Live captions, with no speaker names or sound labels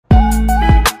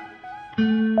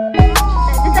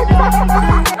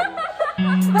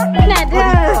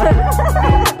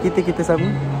kita sama.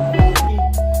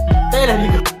 Tak lah ni.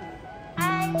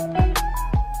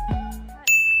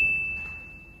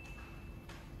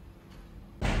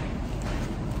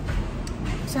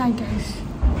 So hi guys,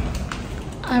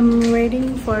 I'm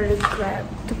waiting for the Grab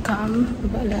to come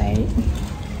about like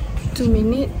 2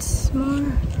 minutes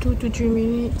more, 2 to 3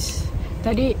 minutes.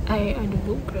 Tadi I ada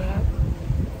book Grab,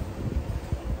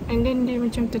 and then dia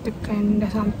macam tertekan dah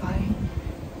sampai.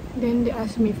 Then they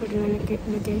asked me for the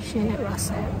location at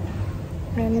WhatsApp,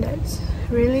 and that's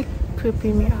really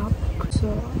creeping me out. So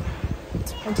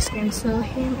I just cancel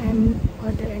him and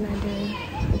order another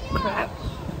Grab.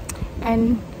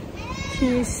 And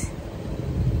he's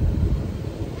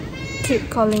keep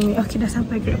calling me. Okay, dah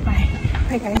sampai Grab. Bye.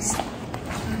 Bye guys.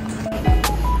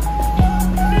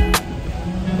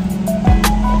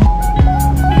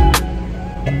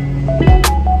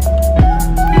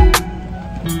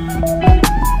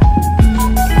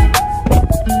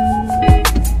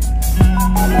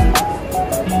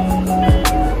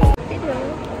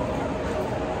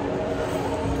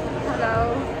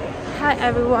 Hello. Hi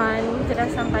everyone. Kita dah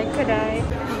sampai kedai.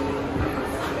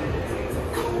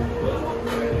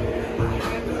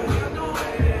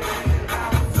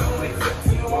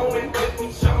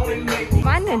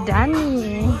 Mana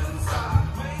Dani?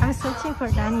 I'm searching for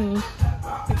Dani.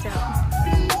 Kejap.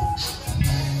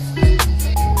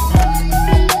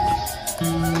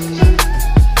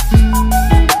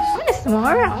 Mana semua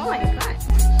orang? Oh my god.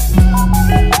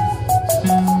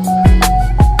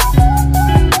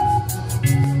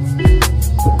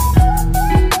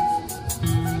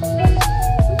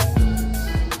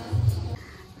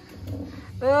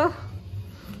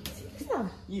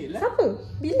 Yelah. Siapa?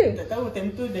 Bila? Tak tahu, time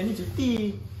tu Dani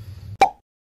cuti.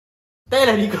 Tak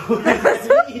lah ni kau. Lepas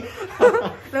tu?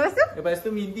 Lepas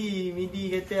tu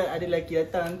Midi kata ada lelaki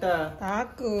datang hantar.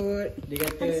 Takut.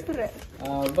 Dia kata, surat.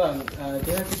 bang,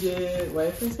 tengah kerja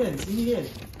wifi kan? Sini kan?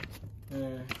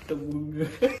 Terbunga.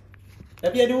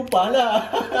 Tapi ada upah lah.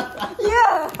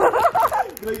 Ya.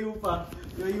 Bagi upah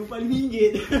RM5.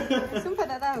 Sumpah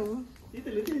tak tahu. Itu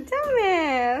lah tu.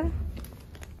 Camel.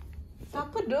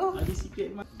 Siapa doh? Ada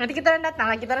secret mak. Nanti kita orang datang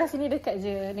lah. Kita orang sini dekat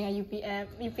je dengan UPM.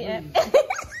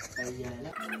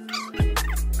 Ayalah.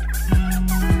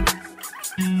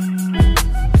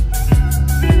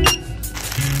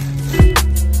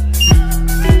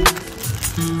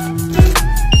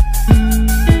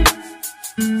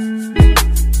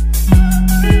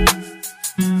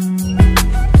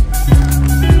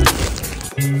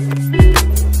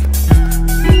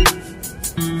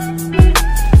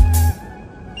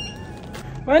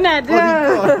 Mana ada?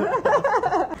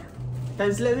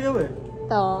 Time slap ke apa?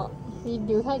 Tak.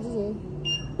 Video saja je.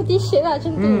 T-shirt lah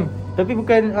macam tu. Tapi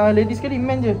bukan ladies sekali,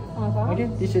 men je. Faham? Okay,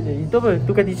 t-shirt je. Itu apa?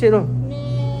 Tukar t-shirt tu. Ni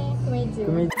kemeja.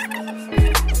 Kemeja.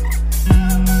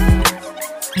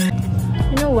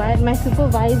 You know what? My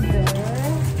supervisor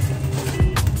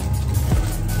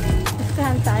suka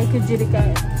hantar I kerja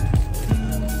dekat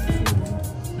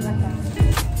belakang.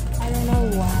 I don't know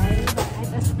why, but I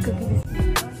tak suka kerja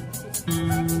sini.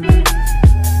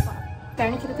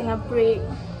 Sekarang ni kita tengah break.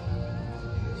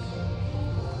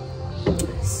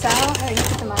 So, hari ni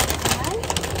kita makan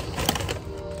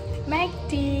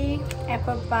McD,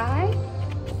 apple pie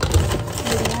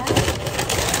dengan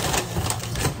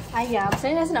ayam.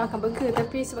 Saya rasa nak makan burger,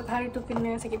 tapi sebab hari tu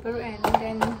kena sakit perut kan,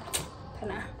 dan tak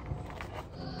nak.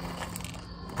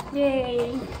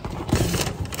 Yay!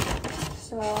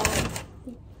 So,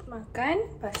 makan,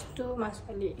 lepas tu masuk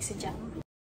balik sejam.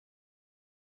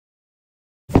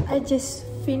 I just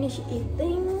finished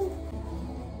eating.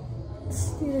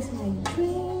 This is my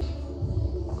drink.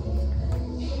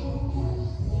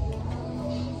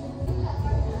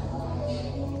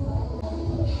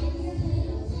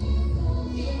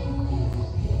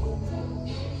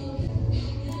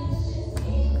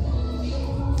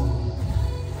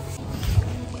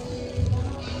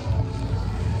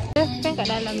 Kan kat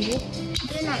dalam je.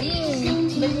 Dia nak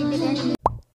beli dengan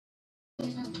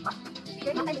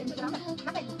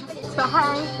So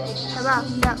hi. Sabar,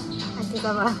 sekejap. Okay,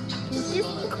 sabar.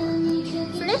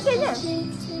 selesa je.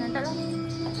 Nampak lah.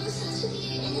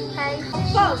 Hai.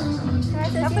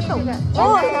 Siapa tu?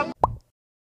 Oh, hai.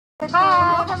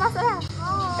 dah masuk lah.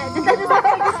 Tak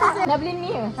sampai. Nak beli ni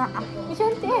ke? Ni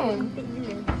cantik kan? Cantik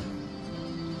gila.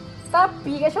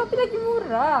 Tapi kat Shopee lagi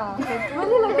murah.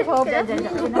 Mana lah kat Shopee?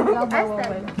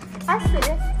 Sekejap. Asal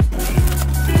je.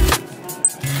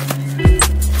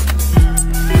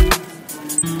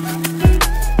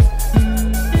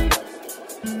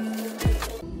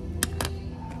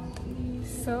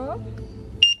 So,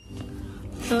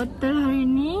 total hari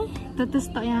ni, total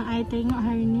stok yang I tengok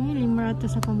hari ni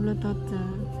 580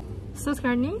 total. So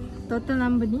sekarang ni total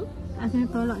number ni akan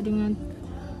tolak dengan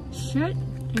shirt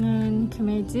dengan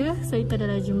kemeja. So itu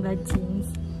adalah jumlah jeans.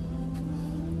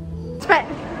 Cepat.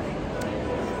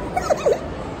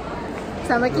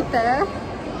 Sama kita.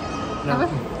 Apa?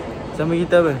 Sama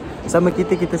kita apa? Sama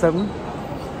kita sama.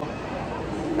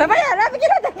 Tak payahlah pergi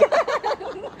dah tekan.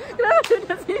 Kenapa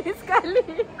sudah sini sekali?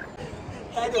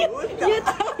 Tak ada pun. Ya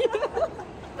tak.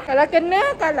 Kalau kena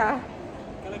kalah.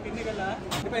 Kalau kena kalah,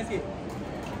 depan sikit.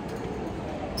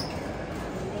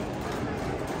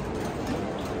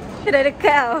 Dah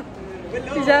dekat tau.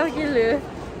 Belum. Jauh gila.